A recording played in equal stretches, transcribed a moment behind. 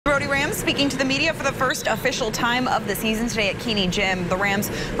Rams speaking to the media for the first official time of the season today at Keeney Gym. The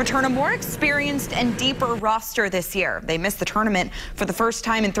Rams return a more experienced and deeper roster this year. They missed the tournament for the first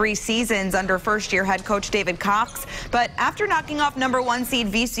time in 3 seasons under first-year head coach David Cox. But after knocking off #1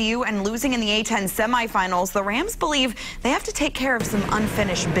 seed VCU and losing in the A-10 semifinals, the Rams believe they have to take care of some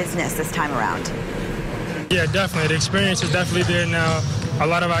unfinished business this time around. Yeah, definitely. The experience is definitely there now. A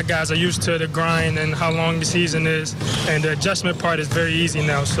lot of our guys are used to the grind and how long the season is, and the adjustment part is very easy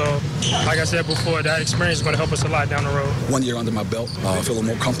now. So, like I said before, that experience is going to help us a lot down the road. 1 year under my belt, feeling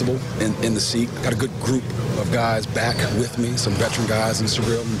more comfortable in the seat. Got a good group of guys back with me, some veteran guys in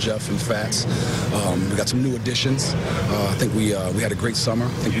Surreal and Jeff and Fats. We got some new additions. I think we had a great summer.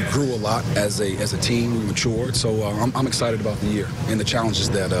 I think we grew a lot as a team. We matured. So I'm excited about the year and the challenges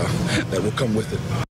that will come with it.